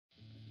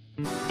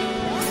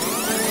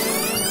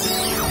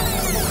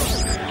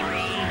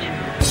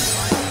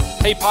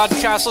Hey,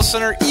 podcast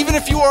listener, even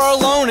if you are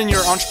alone in your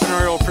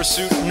entrepreneurial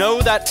pursuit,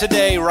 know that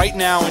today, right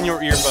now in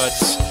your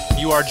earbuds,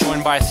 you are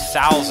joined by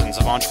thousands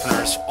of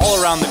entrepreneurs all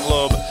around the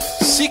globe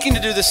seeking to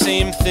do the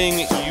same thing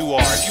you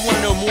are. If you want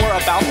to know more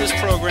about this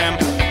program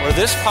or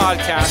this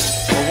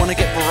podcast, or want to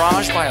get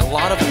barraged by a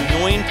lot of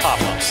annoying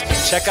pop-ups,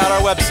 check out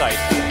our website,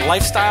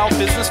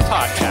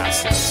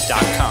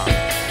 lifestylebusinesspodcast.com.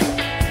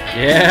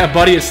 Yeah,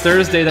 buddy, it's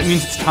Thursday. That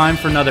means it's time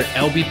for another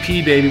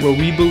LBP, baby, where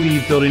we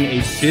believe building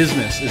a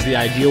business is the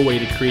ideal way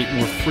to create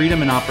more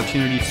freedom and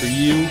opportunity for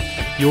you,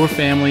 your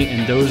family,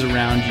 and those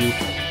around you.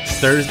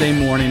 It's Thursday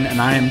morning, and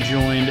I am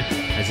joined,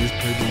 as is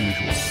per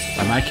usual,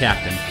 by my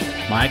captain,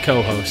 my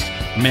co-host,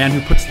 a man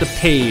who puts the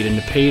paid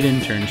into paid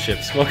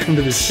internships. Welcome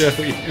to the show.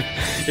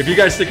 If you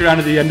guys stick around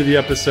to the end of the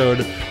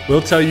episode,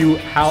 we'll tell you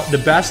how the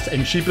best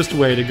and cheapest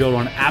way to go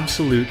on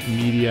absolute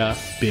media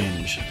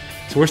binge.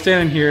 So we're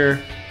standing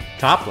here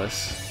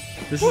topless.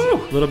 This is a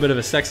little bit of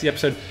a sexy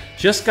episode.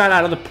 Just got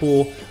out of the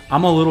pool.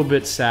 I'm a little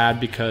bit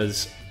sad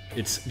because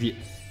it's the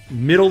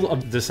middle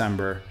of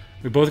December.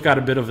 We both got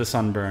a bit of a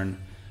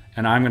sunburn,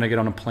 and I'm gonna get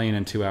on a plane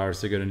in 2 hours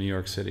to go to New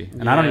York City.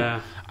 And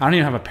I don't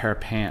even have a pair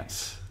of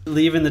pants.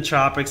 Leaving the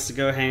tropics to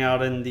go hang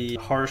out in the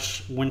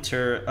harsh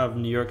winter of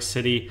New York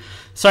City.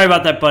 Sorry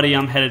about that, buddy.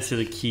 I'm headed to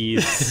the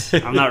Keys.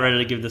 I'm not ready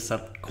to give this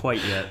up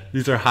quite yet.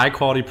 These are high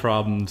quality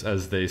problems,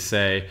 as they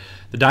say.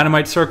 The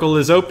Dynamite Circle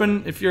is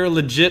open. If you're a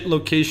legit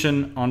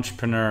location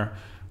entrepreneur,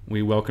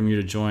 we welcome you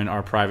to join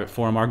our private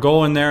forum. Our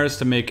goal in there is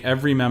to make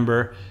every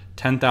member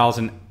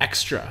 10,000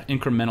 extra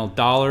incremental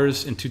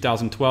dollars in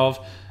 2012.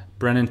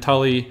 Brennan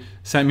Tully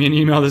sent me an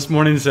email this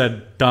morning and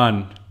said,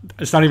 done.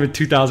 It's not even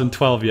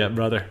 2012 yet,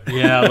 brother.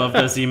 Yeah, I love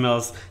those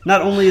emails.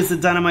 Not only is the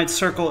Dynamite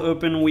Circle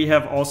open, we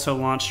have also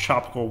launched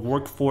Tropical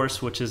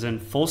Workforce, which is in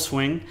full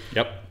swing.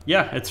 Yep.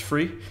 Yeah, it's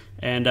free.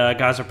 And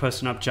guys are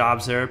posting up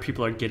jobs there.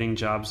 People are getting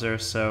jobs there.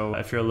 So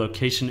if you're a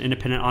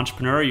location-independent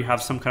entrepreneur, you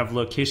have some kind of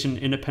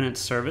location-independent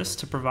service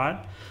to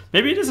provide.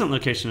 Maybe it isn't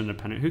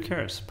location-independent. Who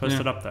cares? Post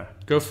it up there.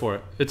 Go for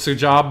it. It's a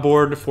job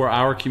board for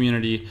our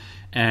community,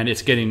 and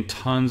it's getting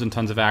tons and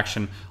tons of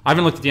action. I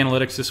haven't looked at the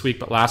analytics this week,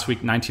 but last week,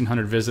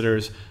 1,900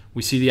 visitors.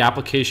 We see the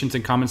applications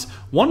and comments.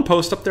 One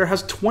post up there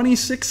has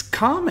 26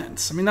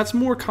 comments. I mean, that's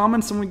more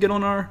comments than we get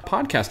on our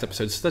podcast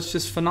episodes. So that's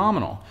just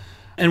phenomenal.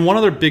 And one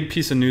other big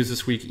piece of news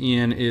this week,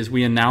 Ian, is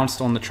we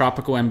announced on the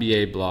Tropical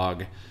MBA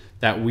blog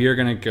that we are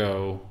going to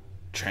go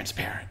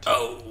transparent.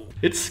 Oh,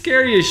 it's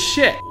scary as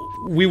shit.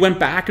 We went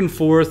back and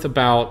forth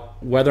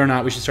about whether or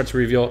not we should start to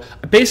reveal.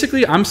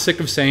 Basically, I'm sick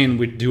of saying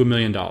we'd do $1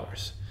 million.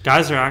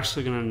 Guys are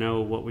actually going to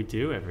know what we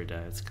do every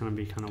day. It's going to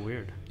be kind of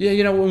weird. Yeah,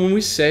 you know, when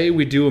we say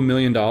we do $1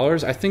 million,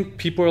 I think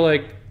people are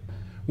like,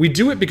 we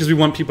do it because we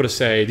want people to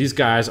say, these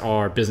guys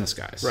are business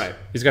guys. Right.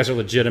 These guys are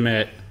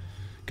legitimate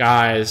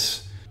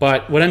guys.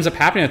 But what ends up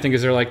happening, I think,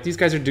 is they're like, these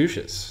guys are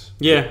douches.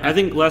 Yeah, I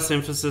think less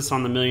emphasis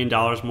on the $1 million,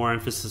 more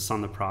emphasis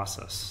on the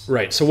process.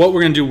 Right. So what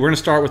we're going to do, we're going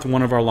to start with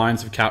one of our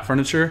lines of cat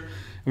furniture,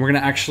 and we're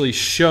going to actually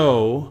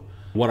show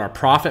what our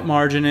profit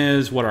margin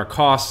is, what our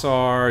costs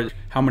are,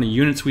 how many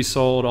units we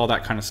sold, all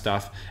that kind of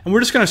stuff. And we're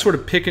just going to sort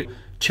of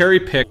cherry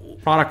pick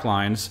product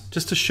lines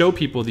just to show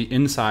people the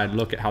inside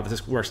look at how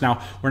this works.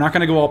 Now, we're not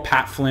going to go all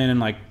Pat Flynn and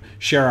like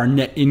share our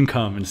net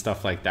income and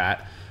stuff like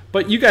that.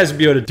 But you guys will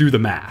be able to do the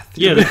math.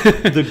 Yeah,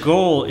 the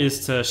goal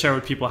is to share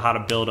with people how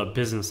to build a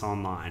business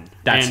online.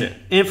 That's it.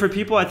 And for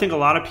people, I think a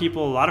lot of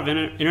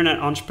internet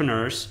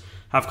entrepreneurs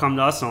have come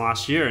to us in the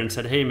last year and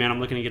said, hey, man,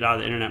 I'm looking to get out of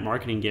the internet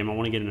marketing game. I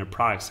want to get into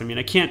products. I mean,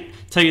 I can't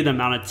tell you the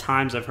amount of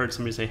times I've heard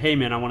somebody say, hey,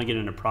 man, I want to get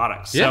into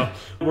products. Yeah.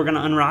 So we're going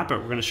to unwrap it.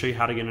 We're going to show you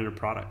how to get into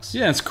products.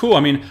 Yeah, it's cool. I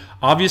mean,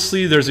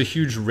 obviously, there's a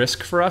huge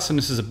risk for us, and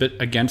this is a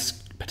bit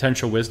against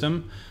potential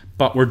wisdom.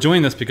 But we're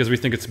doing this because we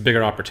think it's a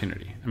bigger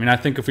opportunity. I mean, I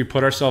think if we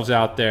put ourselves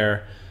out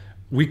there,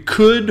 we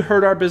could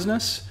hurt our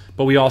business,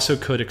 but we also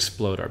could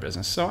explode our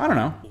business. So I don't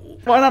know.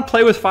 Why not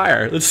play with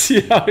fire? Let's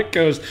see how it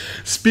goes.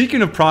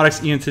 Speaking of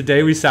products, Ian,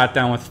 today we sat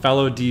down with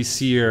fellow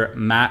DCer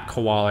Matt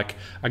Kowalak,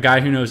 a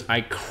guy who knows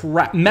a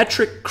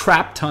metric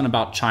crap ton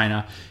about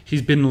China.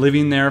 He's been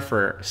living there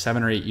for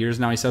 7 or 8 years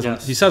now. He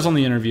says on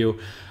the interview,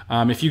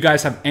 if you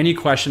guys have any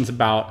questions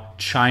about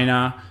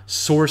China,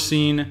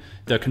 sourcing,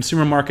 the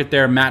consumer market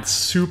there, Matt's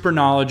super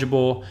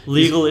knowledgeable.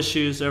 Legal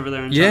issues over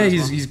there in China. Yeah,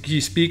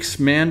 he speaks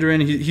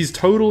Mandarin. He's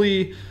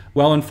totally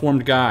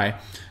well-informed guy,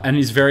 and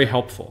he's very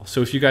helpful.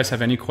 So if you guys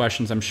have any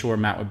questions, I'm sure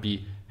Matt would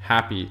be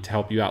happy to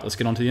help you out. Let's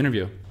get on to the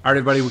interview. All right,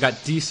 everybody, we got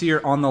DCer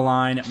on the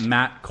line,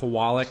 Matt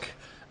Kowalak.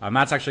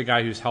 Matt's actually a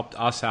guy who's helped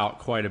us out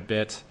quite a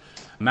bit.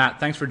 Matt,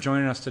 thanks for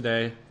joining us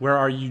today. Where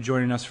are you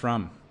joining us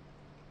from?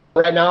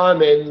 Right now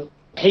I'm in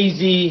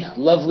hazy,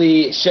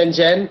 lovely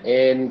Shenzhen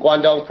in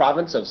Guangdong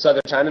province of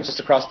southern China, just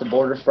across the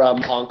border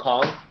from Hong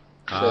Kong.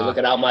 So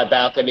looking out my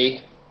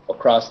balcony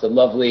across the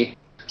lovely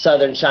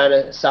southern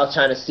China, South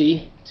China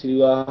Sea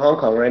to Hong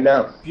Kong right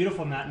now.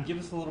 Beautiful, Matt, and give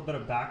us a little bit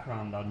of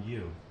background on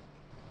you.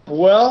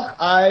 Well,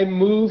 I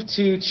moved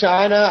to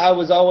China. I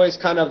was always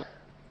kind of,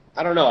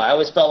 I don't know, I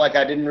always felt like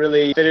I didn't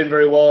really fit in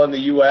very well in the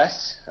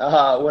U.S.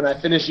 When I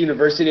finished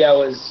university, I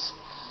was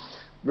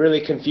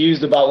really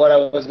confused about what I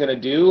was going to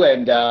do,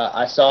 and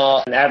I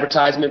saw an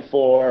advertisement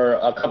for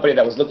a company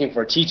that was looking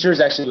for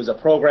teachers. Actually, it was a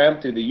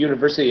program through the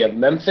University of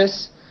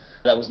Memphis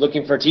that was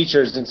looking for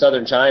teachers in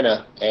southern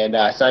China, and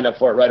I signed up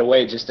for it right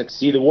away just to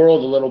see the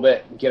world a little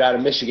bit and get out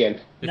of Michigan.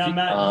 Now,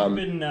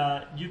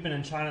 Matt, you've been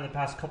in China the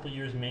past couple of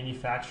years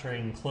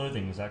manufacturing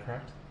clothing, is that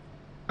correct?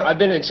 I've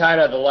been in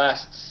China the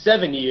last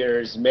 7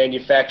 years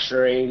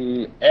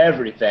manufacturing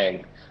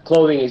everything.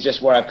 Clothing is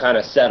just where I've kind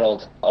of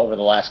settled over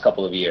the last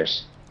couple of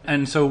years.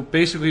 And so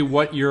basically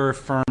what your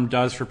firm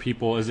does for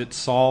people is it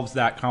solves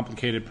that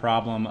complicated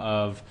problem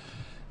of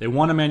they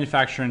want to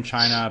manufacture in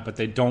China, but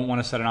they don't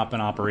want to set up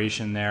an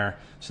operation there.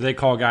 So they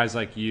call guys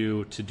like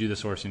you to do the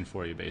sourcing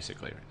for you,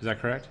 basically. Is that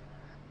correct?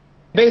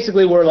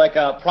 Basically, we're like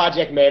a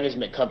project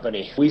management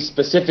company. We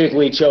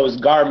specifically chose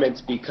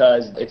garments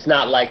because it's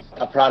not like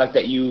a product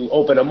that you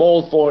open a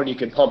mold for and you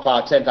can pump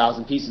out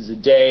 10,000 pieces a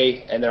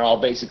day and they're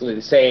all basically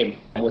the same.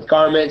 With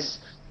garments,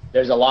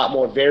 there's a lot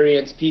more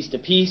variance piece to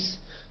piece,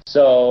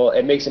 so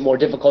it makes it more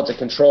difficult to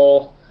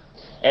control.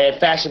 And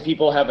fashion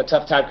people have a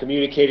tough time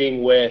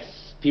communicating with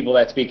people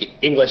that speak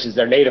English as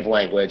their native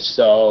language,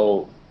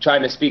 so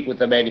trying to speak with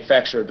the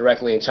manufacturer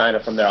directly in China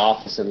from their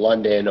office in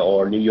London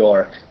or New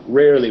York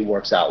rarely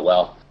works out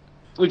well.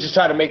 We just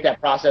try to make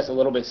that process a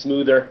little bit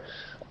smoother.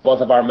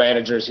 Both of our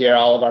managers here,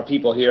 all of our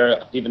people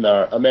here, even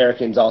the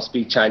Americans, all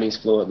speak Chinese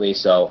fluently,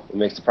 so it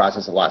makes the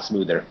process a lot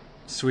smoother.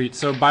 Sweet.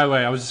 So by the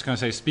way, I was just going to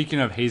say, speaking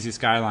of hazy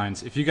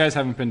skylines, if you guys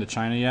haven't been to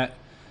China yet,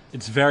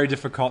 it's very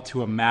difficult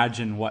to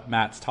imagine what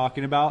Matt's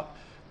talking about.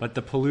 But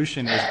the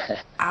pollution is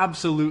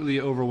absolutely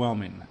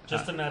overwhelming.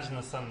 Just imagine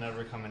the sun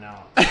never coming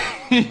out.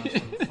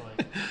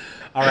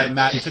 All right,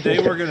 Matt, today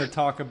we're going to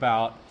talk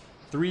about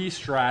 3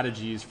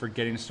 strategies for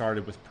getting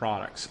started with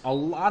products. A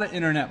lot of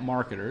internet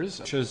marketers,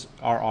 such as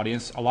our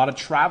audience, a lot of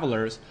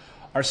travelers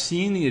are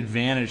seeing the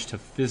advantage to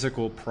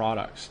physical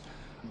products.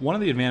 One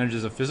of the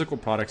advantages of physical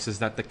products is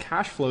that the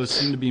cash flows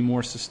seem to be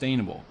more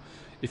sustainable.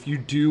 If you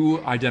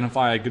do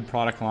identify a good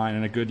product line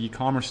and a good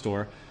e-commerce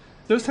store,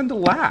 those tend to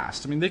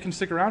last. I mean, they can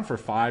stick around for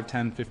 5,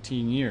 10,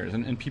 15 years,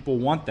 and people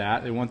want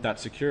that. They want that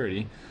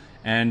security.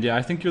 And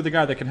I think you're the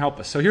guy that can help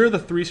us. So here are the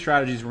 3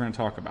 strategies we're going to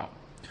talk about.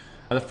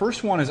 The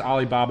first one is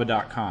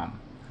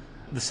AliBaba.com.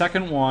 The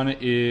second one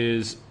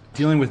is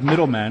dealing with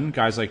middlemen,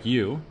 guys like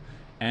you.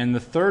 And the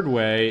third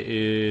way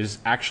is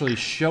actually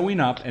showing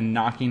up and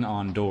knocking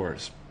on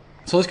doors.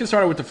 So let's get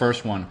started with the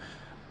first one.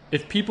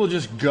 If people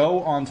just go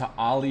onto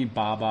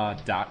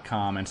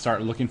AliBaba.com and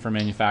start looking for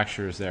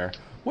manufacturers there,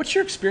 what's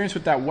your experience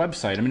with that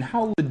website? I mean,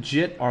 how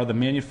legit are the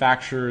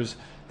manufacturers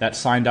that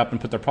signed up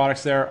and put their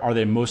products there? Are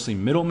they mostly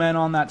middlemen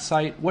on that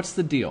site? What's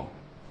the deal?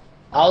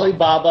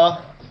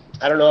 AliBaba,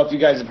 I don't know if you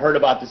guys have heard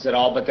about this at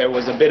all, but there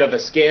was a bit of a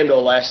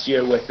scandal last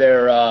year with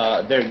their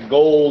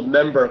gold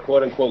member,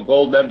 quote-unquote,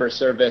 gold member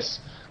service,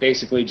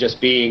 basically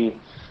just being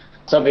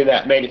something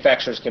that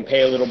manufacturers can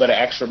pay a little bit of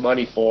extra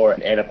money for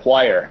and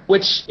acquire,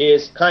 which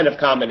is kind of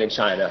common in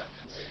China.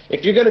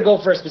 If you're going to go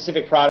for a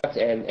specific product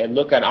and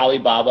look at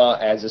Alibaba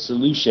as a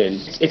solution,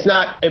 it's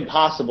not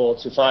impossible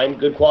to find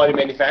good quality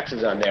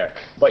manufacturers on there.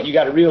 But you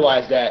got to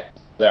realize that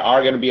there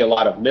are going to be a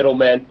lot of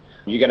middlemen.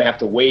 You're going to have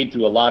to wade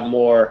through a lot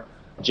more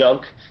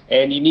junk,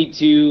 and you need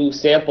to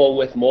sample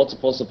with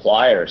multiple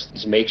suppliers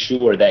to make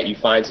sure that you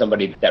find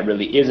somebody that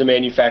really is a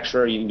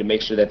manufacturer. You need to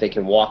make sure that they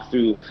can walk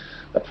through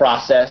the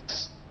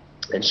process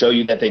and show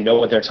you that they know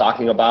what they're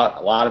talking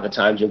about. A lot of the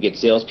times you'll get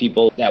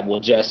salespeople that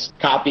will just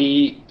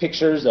copy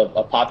pictures of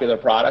popular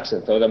products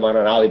and throw them on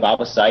an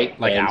Alibaba site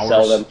like and ours.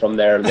 sell them from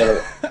their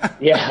little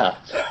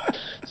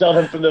sell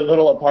them from their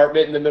little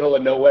apartment in the middle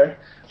of nowhere.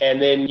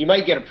 And then you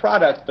might get a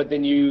product, but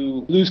then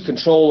you lose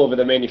control over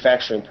the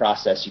manufacturing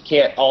process. You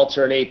can't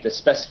alternate the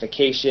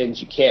specifications.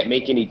 You can't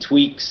make any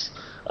tweaks.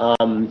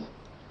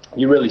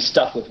 You're really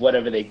stuck with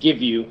whatever they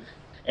give you.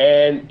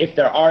 And if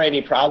there are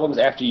any problems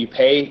after you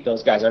pay,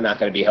 those guys are not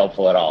going to be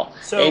helpful at all.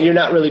 And you're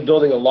not really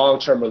building a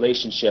long-term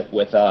relationship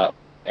with an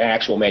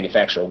actual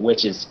manufacturer,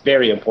 which is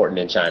very important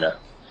in China.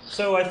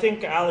 So I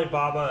think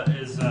Alibaba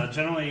is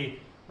generally,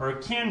 or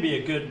can be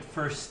a good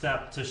first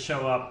step to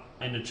show up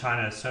into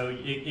China. So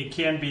it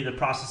can be the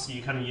process that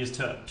you kind of use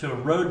to a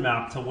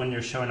roadmap to when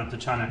you're showing up to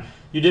China.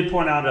 You did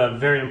point out a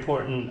very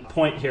important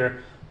point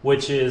here,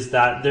 which is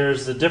that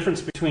there's a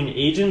difference between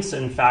agents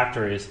and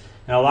factories.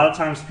 And a lot of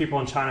times people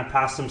in China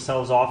pass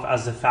themselves off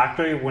as a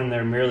factory when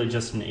they're merely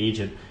just an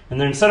agent. And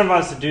they're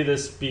incentivized to do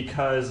this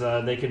because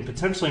they can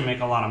potentially make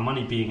a lot of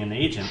money being an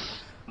agent.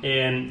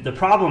 And the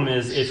problem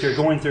is if you're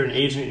going through an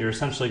agent, you're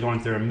essentially going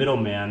through a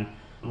middleman,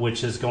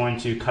 which is going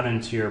to cut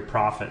into your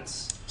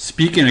profits.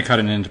 Speaking of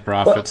cutting into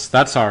profits,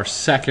 that's our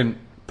second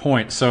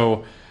point.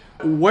 So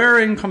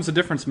wherein comes the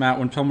difference, Matt,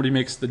 when somebody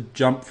makes the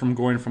jump from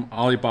going from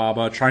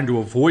Alibaba, trying to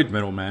avoid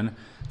middlemen,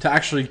 to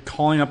actually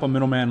calling up a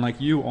middleman like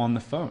you on the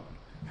phone?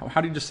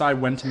 How do you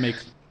decide when to make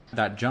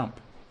that jump?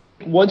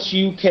 Once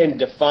you can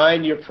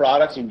define your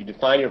products and you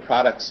define your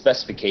product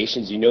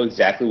specifications, you know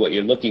exactly what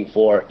you're looking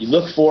for. You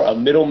look for a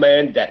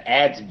middleman that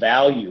adds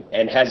value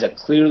and has a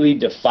clearly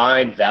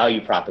defined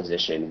value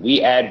proposition.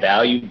 We add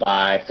value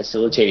by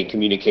facilitating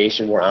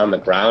communication. We're on the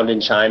ground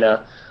in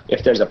China.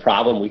 If there's a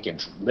problem, we can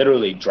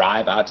literally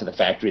drive out to the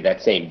factory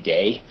that same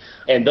day.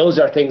 And those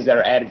are things that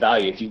are added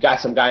value. If you've got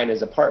some guy in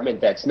his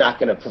apartment that's not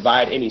going to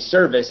provide any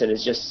service and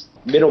is just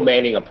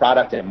middlemaning a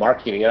product and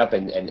marketing it up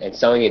and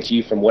selling it to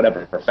you from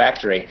whatever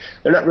factory,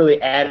 they're not really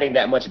adding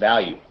that much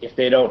value. If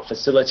they don't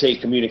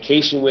facilitate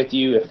communication with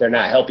you, if they're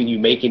not helping you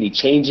make any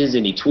changes,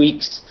 any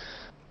tweaks,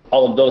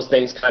 all of those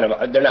things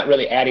they're not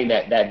really adding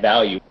that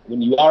value.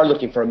 When you are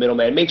looking for a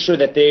middleman, make sure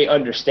that they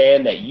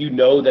understand that you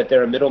know that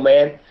they're a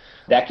middleman.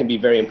 That can be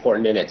very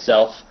important in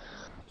itself.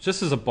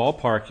 Just as a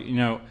ballpark,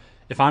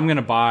 if I'm going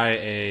to buy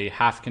a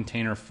half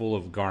container full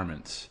of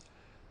garments,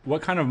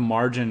 what kind of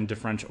margin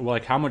differential,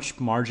 like how much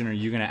margin are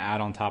you going to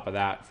add on top of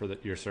that for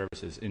your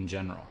services in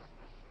general?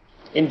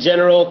 In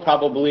general,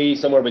 probably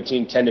somewhere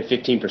between 10 to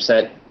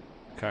 15%.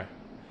 Okay.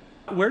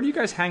 Where do you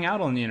guys hang out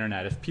on the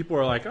internet? If people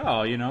are like,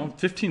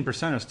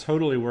 15% is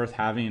totally worth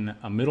having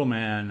a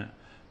middleman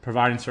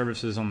providing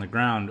services on the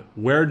ground,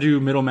 where do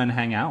middlemen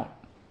hang out?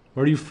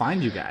 Where do you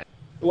find you guys?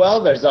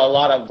 Well, there's a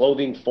lot of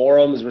clothing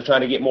forums. We're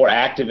trying to get more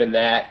active in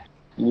that.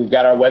 We've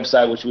got our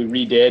website, which we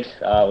redid,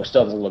 which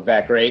still doesn't look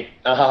that great.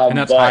 And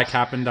that's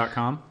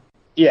highcappin.com?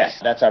 Yes,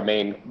 that's our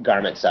main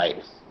garment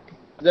site.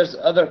 There's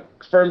other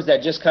firms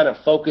that just kind of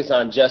focus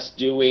on just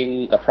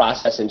doing the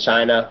process in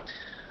China.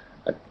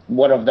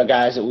 One of the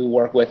guys that we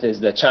work with is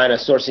the China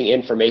Sourcing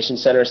Information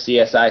Center,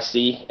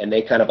 CSIC, and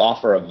they kind of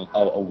offer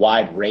a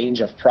wide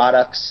range of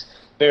products,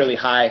 fairly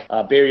high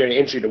barrier to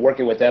entry to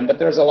working with them. But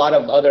there's a lot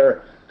of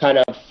other kind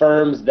of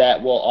firms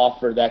that will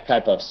offer that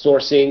type of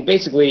sourcing.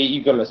 Basically,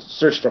 you're going to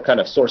search for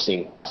kind of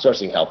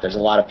sourcing help. There's a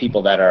lot of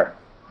people that are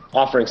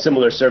offering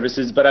similar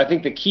services, but I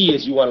think the key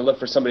is you want to look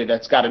for somebody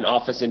that's got an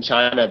office in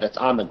China, that's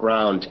on the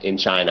ground in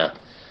China.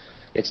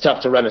 It's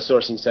tough to run a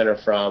sourcing center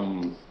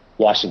from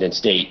Washington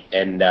State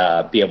and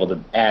be able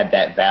to add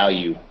that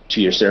value to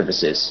your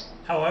services.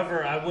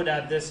 However, I would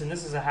add this, and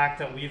this is a hack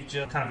that we've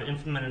just kind of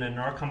implemented in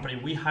our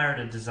company. We hired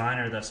a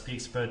designer that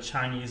speaks both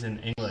Chinese and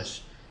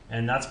English,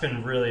 and that's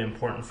been really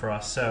important for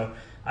us. So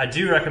I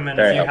do recommend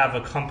if you have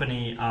a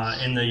company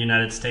in the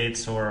United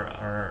States or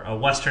a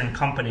Western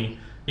company,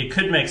 it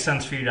could make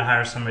sense for you to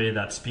hire somebody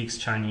that speaks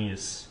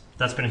Chinese.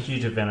 That's been a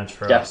huge advantage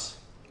for us.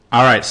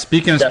 All right,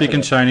 speaking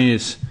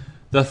Chinese,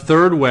 the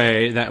third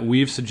way that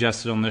we've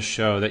suggested on this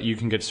show that you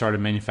can get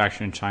started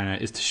manufacturing in China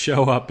is to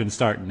show up and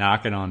start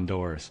knocking on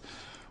doors.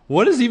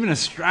 What is even a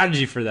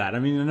strategy for that? I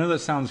mean, I know that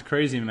sounds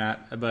crazy,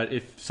 Matt, but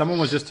if someone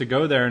was just to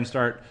go there and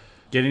start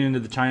getting into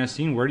the China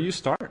scene, where do you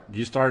start? Do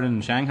you start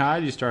in Shanghai?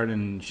 Do you start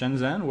in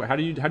Shenzhen? How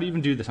do you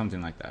even do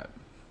something like that?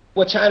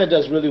 What China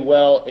does really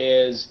well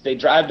is they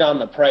drive down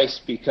the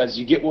price because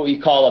you get what we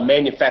call a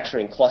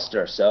manufacturing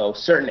cluster. So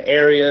certain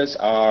areas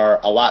are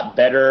a lot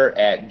better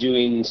at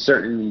doing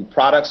certain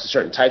products,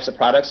 certain types of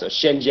products. So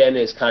Shenzhen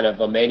is kind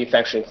of a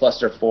manufacturing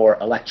cluster for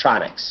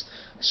electronics.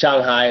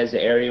 Shanghai is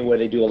the area where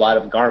they do a lot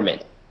of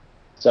garment.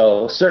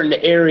 So certain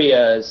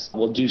areas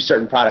will do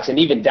certain products, and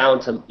even down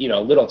to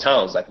little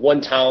towns. Like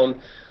one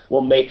town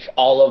will make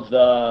all of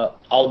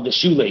the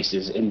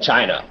shoelaces in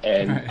China,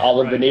 and all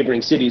of the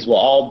neighboring cities will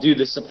all do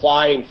the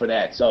supplying for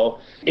that. So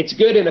it's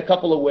good in a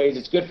couple of ways.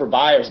 It's good for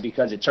buyers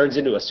because it turns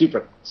into a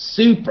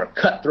super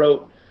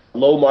cutthroat,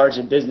 low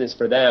margin business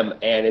for them,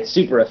 and it's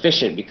super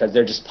efficient because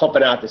they're just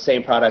pumping out the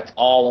same product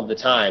all of the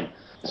time.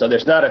 So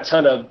there's not a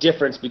ton of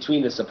difference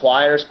between the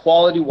suppliers,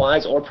 quality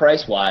wise or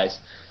price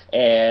wise.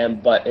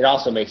 But it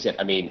also makes it,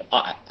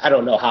 I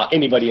don't know how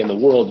anybody in the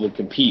world would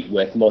compete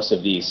with most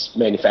of these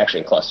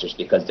manufacturing clusters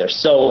because they're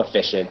so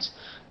efficient.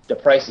 The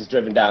price is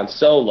driven down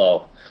so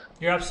low.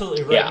 You're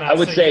absolutely right, Matt. I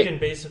would say you can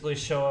basically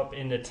show up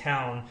into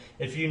town.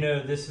 If you know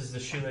this is the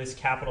shoelace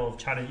capital of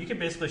China, you can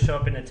basically show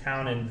up into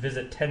town and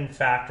visit 10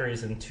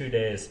 factories in 2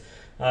 days.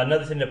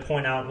 Another thing to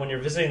point out, when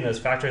you're visiting those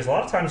factories, a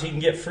lot of times you can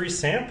get free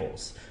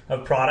samples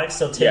of products.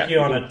 They'll take you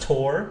on a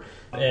tour,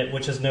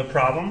 which is no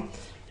problem.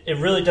 It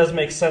really does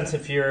make sense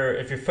if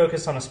you're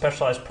focused on a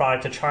specialized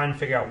product to try and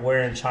figure out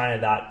where in China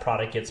that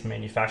product gets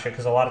manufactured.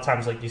 Because a lot of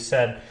times, like you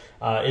said,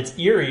 it's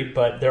eerie,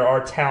 but there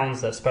are towns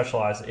that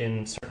specialize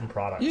in certain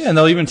products. Yeah, and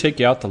they'll even take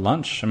you out to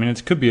lunch. I mean,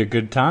 it could be a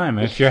good time.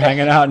 If you're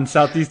hanging out in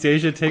Southeast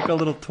Asia, take a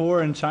little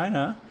tour in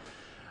China.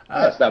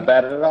 That's not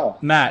bad at all.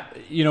 Matt,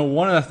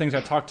 one of the things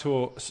I talk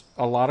to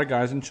a lot of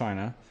guys in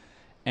China,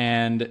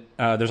 and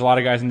there's a lot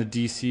of guys in the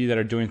DC that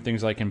are doing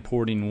things like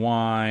importing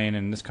wine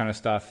and this kind of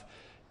stuff.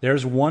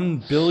 There's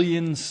 1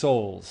 billion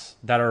souls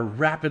that are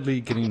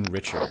rapidly getting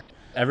richer.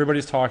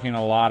 Everybody's talking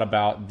a lot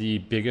about the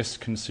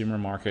biggest consumer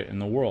market in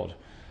the world.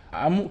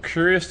 I'm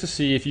curious to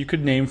see if you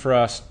could name for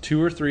us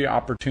 2 or 3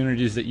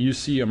 opportunities that you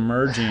see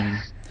emerging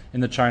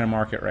in the China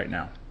market right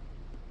now.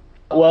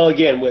 Well,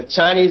 again, with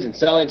Chinese and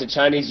selling to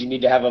Chinese, you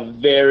need to have a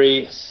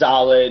very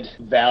solid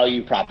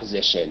value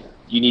proposition.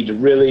 You need to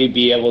really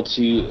be able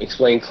to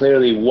explain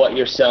clearly what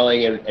you're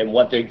selling and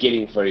what they're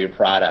getting for your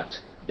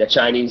product. The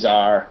Chinese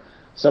are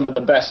some of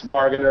the best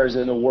bargainers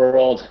in the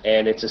world,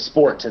 and it's a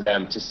sport to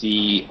them to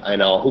see,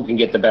 who can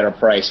get the better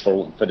price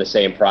for the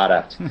same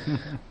product.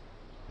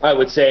 I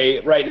would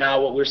say right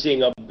now what we're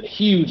seeing a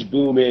huge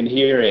boom in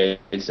here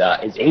is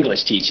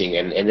English teaching,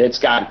 and it's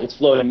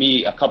flown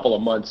me a couple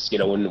of months,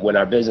 when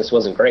our business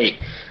wasn't great.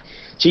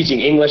 Teaching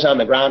English on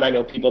the ground, I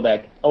know people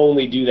that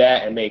only do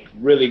that and make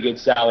really good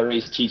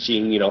salaries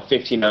teaching,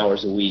 15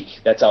 hours a week.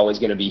 That's always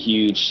going to be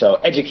huge. So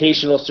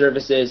educational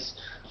services,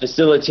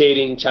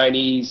 facilitating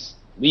Chinese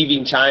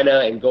leaving China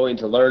and going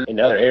to learn in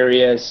other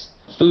areas.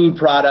 Food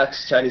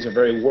products, Chinese are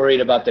very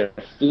worried about their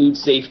food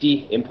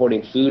safety.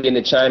 Importing food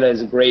into China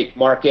is a great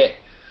market.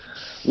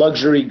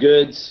 Luxury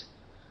goods,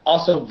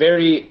 also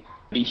be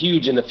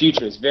huge in the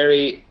future. It's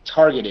very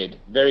targeted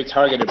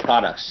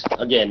products.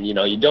 Again,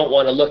 you don't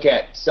want to look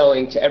at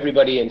selling to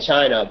everybody in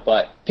China,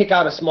 but pick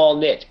out a small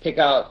niche. Pick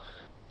out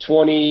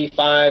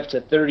 25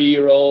 to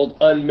 30-year-old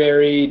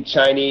unmarried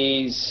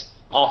Chinese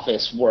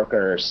office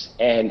workers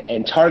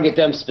and target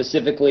them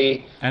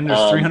specifically. And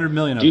there's 300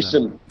 million of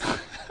them.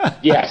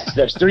 Yes,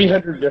 there's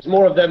 300. There's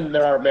more of them than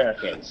there are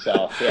Americans.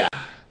 So yeah.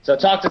 So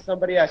talk to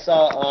somebody. I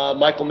saw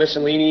Michael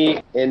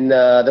Michelini in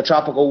the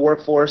Tropical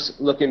Workforce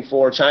looking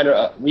for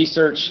China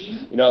research.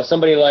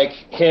 Somebody like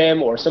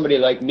him or somebody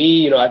like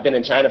me. I've been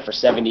in China for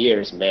 7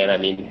 years, man. I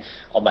mean,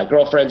 all my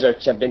girlfriends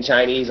have been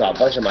Chinese. A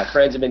bunch of my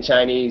friends have been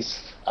Chinese.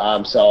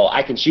 So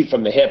I can shoot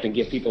from the hip and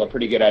give people a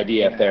pretty good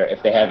idea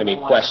if they have any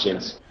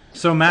questions.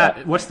 So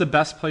Matt, what's the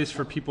best place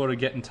for people to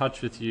get in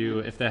touch with you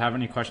if they have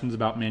any questions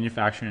about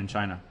manufacturing in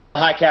China?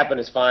 High Cappin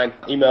is fine.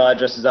 Email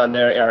address is on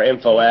there. Our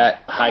info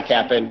at High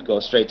Cappin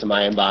goes straight to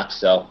my inbox.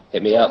 So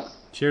hit me up.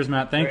 Cheers,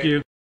 Matt. Thank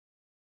you.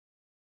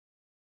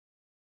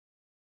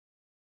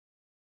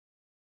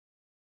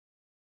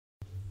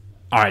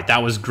 All right,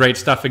 that was great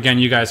stuff. Again,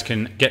 you guys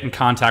can get in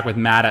contact with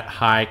Matt at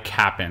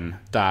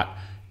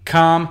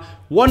highcappin.com.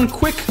 One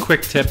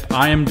quick tip.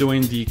 I am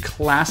doing the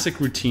classic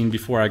routine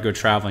before I go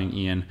traveling,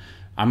 Ian.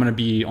 I'm going to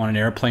be on an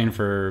airplane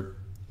for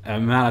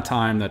an amount of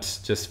time that's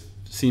just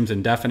seems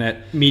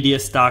indefinite. Media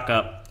stock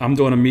up. I'm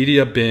doing a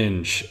media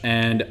binge,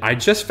 and I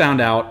just found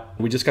out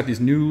we just got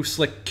these new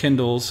slick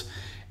Kindles,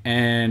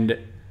 and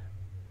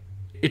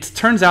it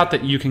turns out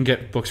that you can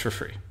get books for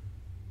free.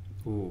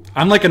 Ooh.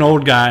 I'm like an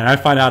old guy, and I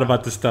find out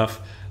about this stuff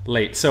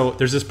late. So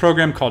there's this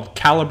program called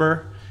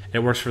Calibre. It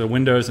works for the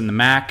Windows and the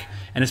Mac,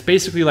 and it's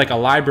basically like a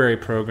library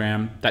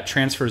program that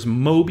transfers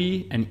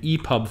Mobi and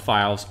EPUB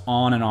files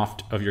on and off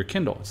of your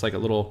Kindle. It's like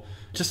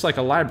just like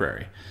a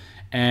library.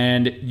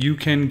 And you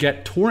can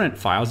get torrent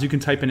files. You can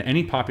type in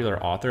any popular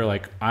author.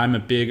 Like, I'm a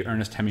big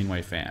Ernest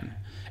Hemingway fan.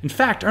 In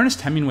fact, Ernest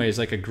Hemingway is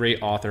like a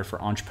great author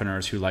for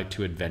entrepreneurs who like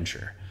to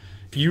adventure.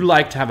 If you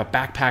like to have a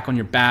backpack on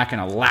your back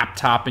and a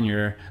laptop in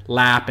your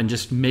lap and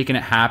just making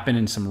it happen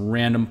in some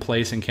random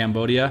place in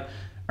Cambodia,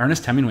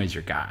 Ernest Hemingway is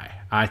your guy,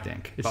 I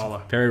think. It's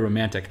very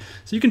romantic.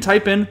 So you can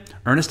type in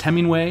Ernest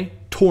Hemingway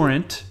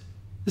torrent.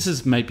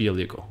 Might be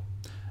illegal.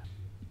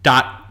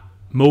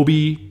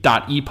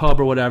 .mobi.epub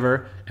or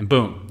whatever, and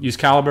boom, use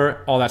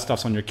Calibre. All that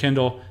stuff's on your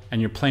Kindle, and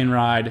your plane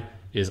ride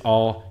is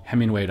all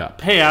Hemingway'd up.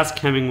 Hey, ask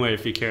Hemingway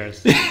if he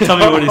cares. Tell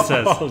me what he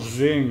says. Oh,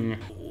 zing.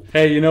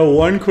 Hey,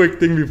 one quick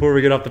thing before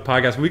we get off the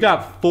podcast. We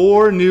got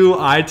 4 new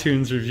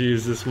iTunes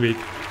reviews this week.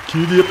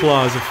 Cue the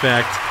applause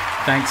effect.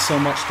 Thanks so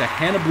much to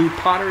Hannah Blue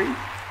Pottery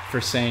for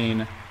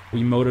saying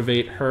we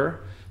motivate her.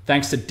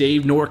 Thanks to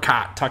Dave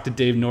Norcott. Talk to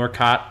Dave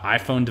Norcott,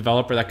 iPhone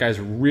developer. That guy's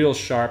real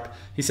sharp.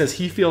 He says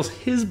he feels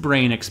his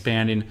brain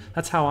expanding.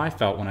 That's how I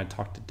felt when I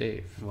talked to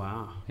Dave.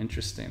 Wow.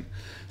 Interesting.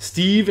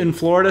 Steve in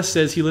Florida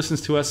says he listens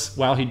to us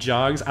while he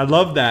jogs. I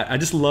love that. I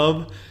just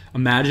love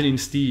imagining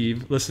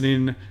Steve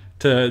listening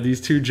to these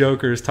two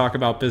jokers talk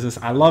about business.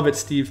 I love it,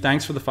 Steve.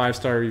 Thanks for the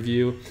 5-star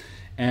review.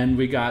 And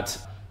we got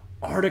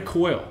Arctic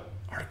Oil.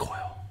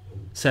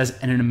 Says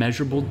an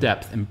immeasurable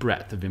depth and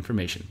breadth of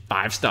information.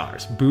 5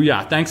 stars.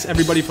 Booyah. Thanks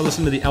everybody for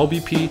listening to the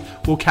LBP.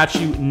 We'll catch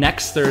you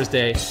next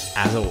Thursday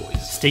as always.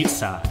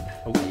 Stateside.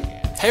 Oh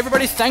yeah. Hey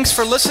everybody, thanks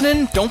for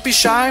listening. Don't be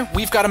shy.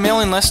 We've got a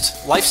mailing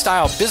list,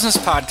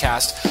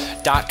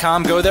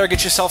 lifestylebusinesspodcast.com. Go there,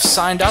 get yourself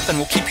signed up, and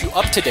we'll keep you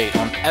up to date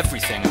on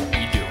everything